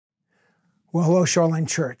Well, hello, Shoreline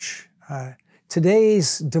Church.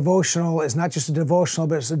 Today's devotional is not just a devotional,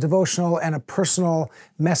 but it's a devotional and a personal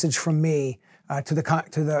message from me to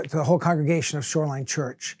the whole congregation of Shoreline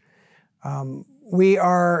Church. We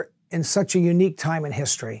are in such a unique time in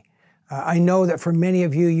history. I know that for many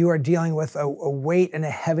of you, you are dealing with a weight and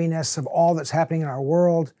a heaviness of all that's happening in our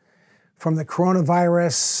world, from the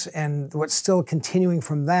coronavirus and what's still continuing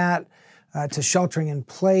from that, to sheltering in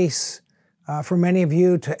place. For many of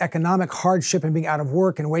you, to economic hardship and being out of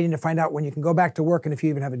work and waiting to find out when you can go back to work and if you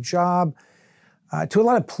even have a job, to a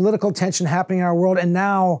lot of political tension happening in our world, and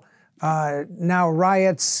now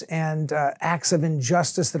riots and acts of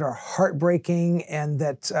injustice that are heartbreaking and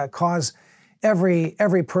that cause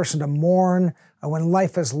every person to mourn when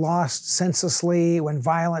life is lost senselessly, when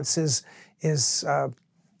violence is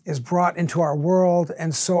brought into our world.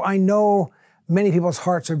 And so I know many people's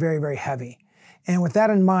hearts are very, very heavy. And with that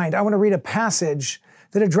in mind, I want to read a passage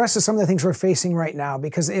that addresses some of the things we're facing right now.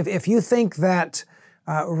 Because if you think that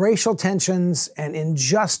racial tensions and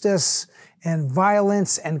injustice and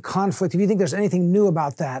violence and conflict, if you think there's anything new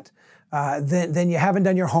about that, then you haven't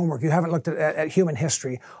done your homework. You haven't looked at human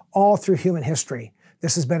history. All through human history,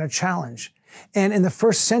 this has been a challenge. And in the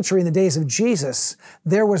first century, in the days of Jesus,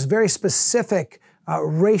 there was very specific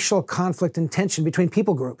racial conflict and tension between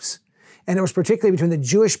people groups. And it was particularly between the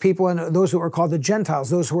Jewish people and those who were called the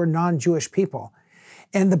Gentiles, those who were non-Jewish people.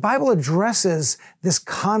 And the Bible addresses this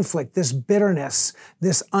conflict, this bitterness,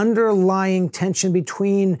 this underlying tension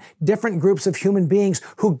between different groups of human beings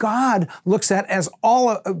who God looks at as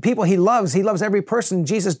all people He loves. He loves every person.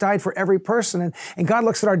 Jesus died for every person. And God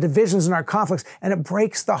looks at our divisions and our conflicts, and it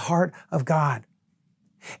breaks the heart of God.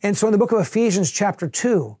 And so in the book of Ephesians chapter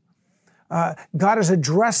 2, God is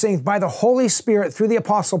addressing by the Holy Spirit through the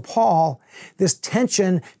Apostle Paul this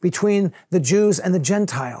tension between the Jews and the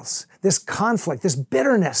Gentiles, this conflict, this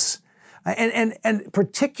bitterness. And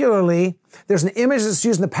particularly, there's an image that's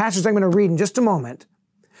used in the passage I'm going to read in just a moment.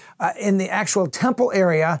 In the actual temple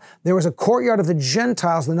area, there was a courtyard of the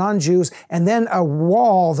Gentiles, the non-Jews, and then a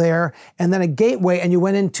wall there, and then a gateway, and you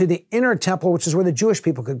went into the inner temple, which is where the Jewish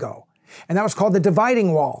people could go. And that was called the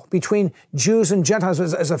dividing wall between Jews and Gentiles. It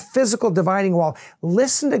was as a physical dividing wall.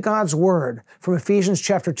 Listen to God's word from Ephesians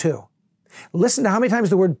chapter 2. Listen to how many times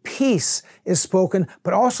the word peace is spoken,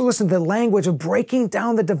 but also listen to the language of breaking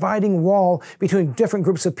down the dividing wall between different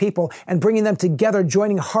groups of people and bringing them together,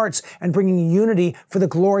 joining hearts and bringing unity for the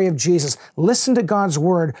glory of Jesus. Listen to God's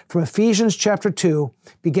word from Ephesians chapter 2,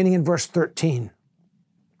 beginning in verse 13.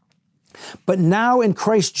 But now in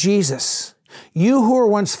Christ Jesus, you who were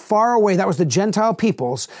once far away, that was the Gentile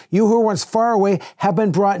peoples, you who were once far away have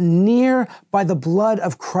been brought near by the blood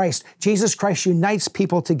of Christ. Jesus Christ unites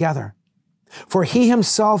people together. For He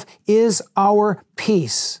Himself is our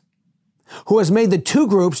peace, who has made the two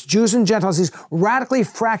groups, Jews and Gentiles, these radically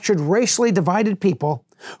fractured, racially divided people,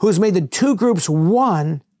 who has made the two groups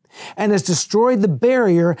one and has destroyed the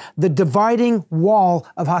barrier, the dividing wall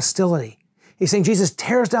of hostility. He's saying Jesus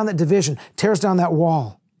tears down that division, tears down that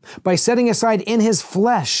wall, by setting aside in His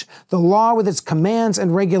flesh the law with its commands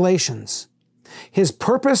and regulations. His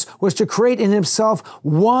purpose was to create in Himself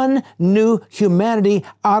one new humanity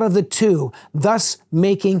out of the two, thus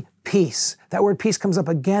making peace. That word peace comes up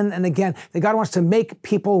again and again, that God wants to make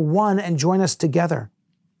people one and join us together.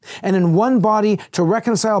 And in one body to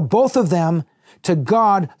reconcile both of them to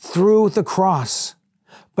God through the cross,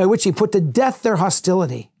 by which He put to death their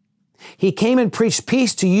hostility. He came and preached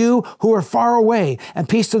peace to you who are far away and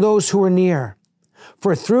peace to those who are near.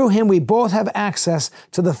 For through Him we both have access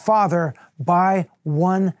to the Father by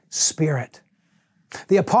one Spirit.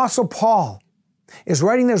 The Apostle Paul is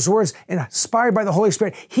writing those words inspired by the Holy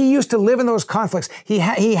Spirit. He used to live in those conflicts. He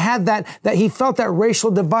had that he felt that racial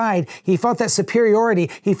divide. He felt that superiority.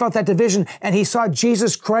 He felt that division, and he saw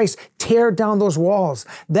Jesus Christ tear down those walls.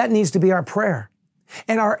 That needs to be our prayer.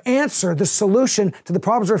 And our answer, the solution to the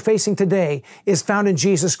problems we're facing today, is found in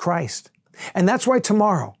Jesus Christ. And that's why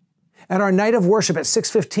tomorrow, at our night of worship at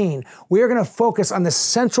 6:15, we are going to focus on the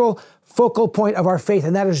central focal point of our faith,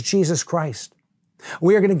 and that is Jesus Christ.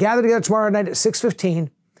 We are going to gather together tomorrow night at 6:15,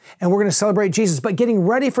 and we're going to celebrate Jesus. But getting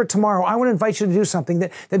ready for tomorrow, I want to invite you to do something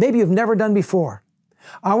that maybe you've never done before.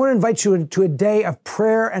 I want to invite you to a day of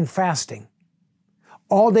prayer and fasting.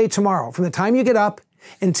 All day tomorrow, from the time you get up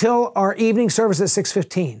until our evening service at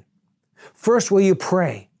 6:15. First, will you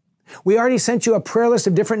pray? We already sent you a prayer list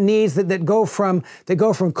of different needs that go from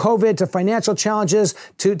COVID to financial challenges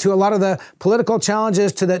to a lot of the political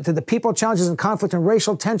challenges to the people challenges and conflict and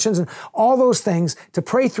racial tensions and all those things, to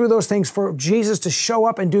pray through those things for Jesus to show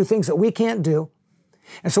up and do things that we can't do.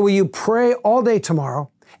 And so will you pray all day tomorrow,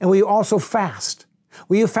 and will you also fast?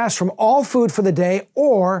 Will you fast from all food for the day,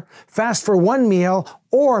 or fast for one meal,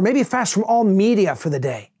 or maybe fast from all media for the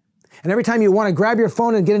day? And every time you want to grab your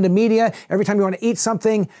phone and get into media, every time you want to eat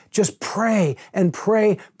something, just pray and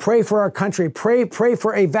pray. Pray for our country. Pray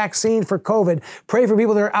for a vaccine for COVID. Pray for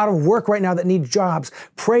people that are out of work right now that need jobs.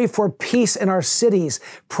 Pray for peace in our cities.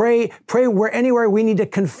 Pray where anywhere we need to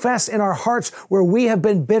confess in our hearts where we have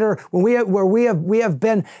been bitter, where we have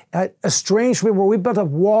been estranged, where we built up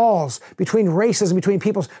walls between races and between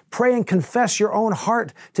peoples. Pray and confess your own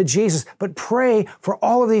heart to Jesus, but pray for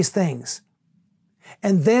all of these things.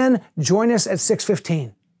 And then join us at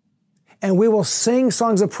 6:15. And we will sing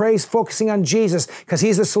songs of praise focusing on Jesus because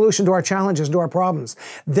he's the solution to our challenges, to our problems.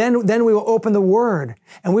 Then we will open the Word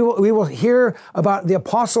and we will hear about the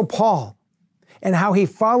Apostle Paul and how he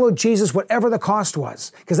followed Jesus whatever the cost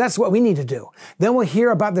was, because that's what we need to do. Then we'll hear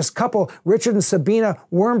about this couple, Richard and Sabina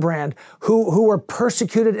Wurmbrand, who were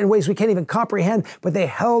persecuted in ways we can't even comprehend, but they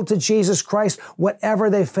held to Jesus Christ whatever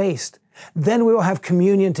they faced. Then we will have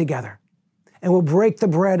communion together. And we'll break the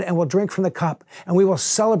bread and we'll drink from the cup. And we will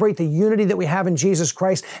celebrate the unity that we have in Jesus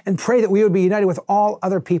Christ and pray that we would be united with all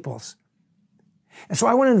other peoples. And so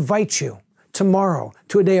I want to invite you tomorrow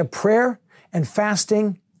to a day of prayer and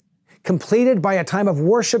fasting, completed by a time of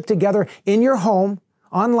worship together in your home,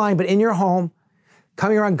 online, but in your home,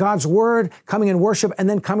 coming around God's Word, coming in worship, and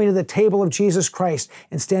then coming to the table of Jesus Christ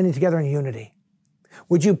and standing together in unity.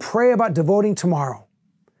 Would you pray about devoting tomorrow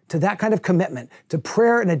to that kind of commitment, to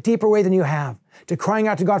prayer in a deeper way than you have, to crying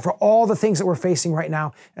out to God for all the things that we're facing right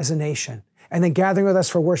now as a nation, and then gathering with us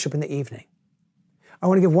for worship in the evening? I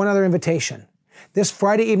want to give one other invitation. This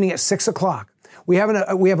Friday evening at 6 o'clock, we have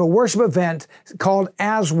a worship event called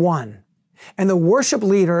As One. And the worship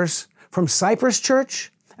leaders from Cypress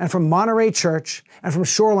Church and from Monterey Church and from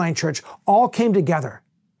Shoreline Church all came together,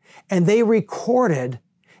 and they recorded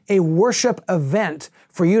a worship event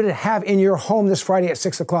for you to have in your home this Friday at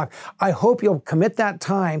 6 o'clock. I hope you'll commit that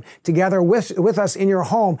time to gather with us in your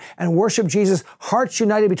home and worship Jesus, hearts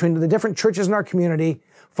united between the different churches in our community,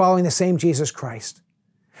 following the same Jesus Christ.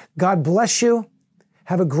 God bless you.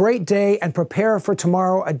 Have a great day and prepare for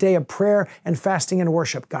tomorrow, a day of prayer and fasting and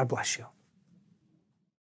worship. God bless you.